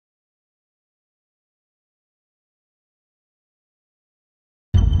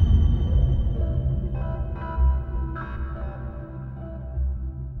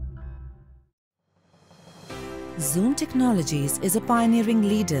Zoom Technologies is a pioneering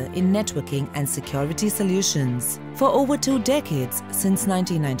leader in networking and security solutions. For over 2 decades, since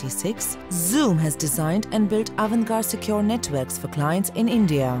 1996, Zoom has designed and built avant-garde secure networks for clients in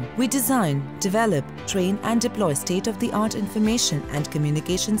India. We design, develop, train and deploy state-of-the-art information and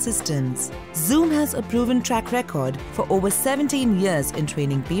communication systems. Zoom has a proven track record for over 17 years in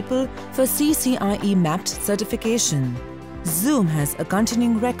training people for CCIE mapped certification. Zoom has a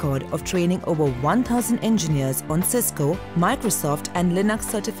continuing record of training over 1,000 engineers on Cisco, Microsoft and Linux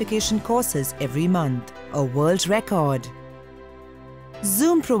certification courses every month, a world record.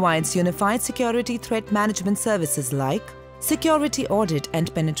 Zoom provides unified security threat management services like security audit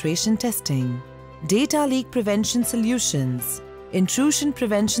and penetration testing, data leak prevention solutions, intrusion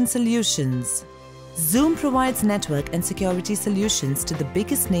prevention solutions. Zoom provides network and security solutions to the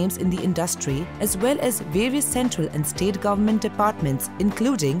biggest names in the industry as well as various central and state government departments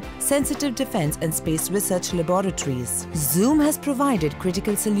including sensitive defense and space research laboratories. Zoom has provided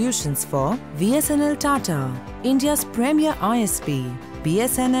critical solutions for BSNL Tata, India's premier ISP,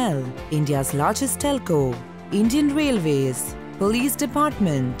 BSNL, India's largest telco, Indian Railways, Police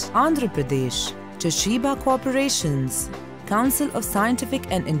Department, Andhra Pradesh, Toshiba Corporations, Council of Scientific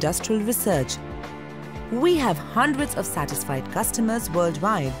and Industrial Research. We have hundreds of satisfied customers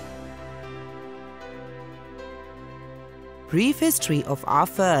worldwide. Brief history of our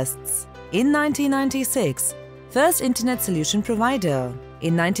firsts. In 1996, first Internet Solution Provider.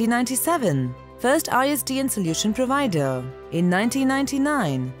 In 1997, first ISDN Solution Provider. In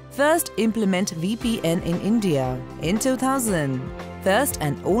 1999, first Implement VPN in India. In 2000, first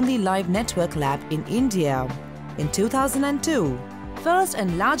and only live network lab in India. In 2002, first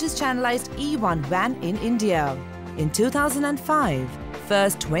and largest channelized E1 WAN in India. In 2005,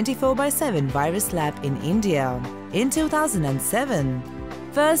 first 24/7 virus lab in India. In 2007,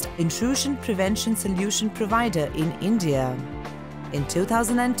 first intrusion prevention solution provider in India. In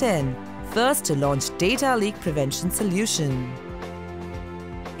 2010, first to launch data leak prevention solution.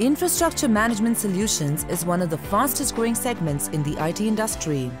 Infrastructure management solutions is one of the fastest growing segments in the IT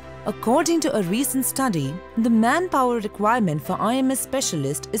industry. According to a recent study, the manpower requirement for IMS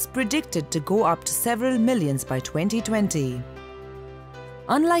specialists is predicted to go up to several millions by 2020.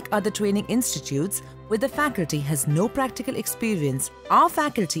 Unlike other training institutes, where the faculty has no practical experience, our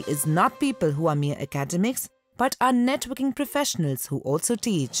faculty is not people who are mere academics, but are networking professionals who also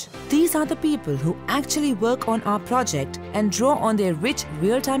teach. These are the people who actually work on our project and draw on their rich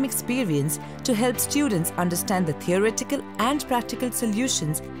real-time experience to help students understand the theoretical and practical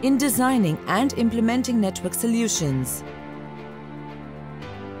solutions in designing and implementing network solutions.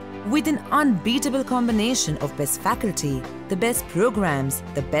 With an unbeatable combination of best faculty, the best programs,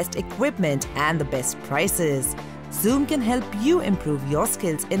 the best equipment and the best prices, Zoom can help you improve your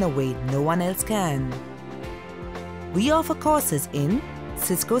skills in a way no one else can. We offer courses in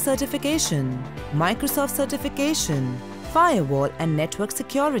Cisco certification, Microsoft certification, firewall and network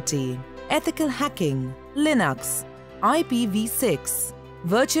security, ethical hacking, Linux, IPv6,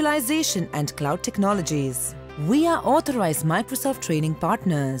 virtualization and cloud technologies. We are authorized Microsoft training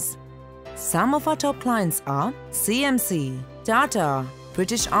partners. Some of our top clients are CMC, Tata,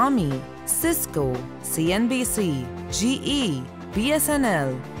 British Army, Cisco, CNBC, GE,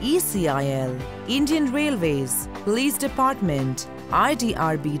 BSNL, ECIL, Indian Railways, Police Department,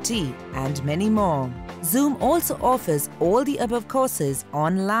 IDRBT and many more. Zoom also offers all the above courses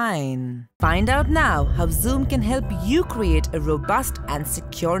online. Find out now how Zoom can help you create a robust and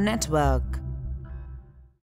secure network.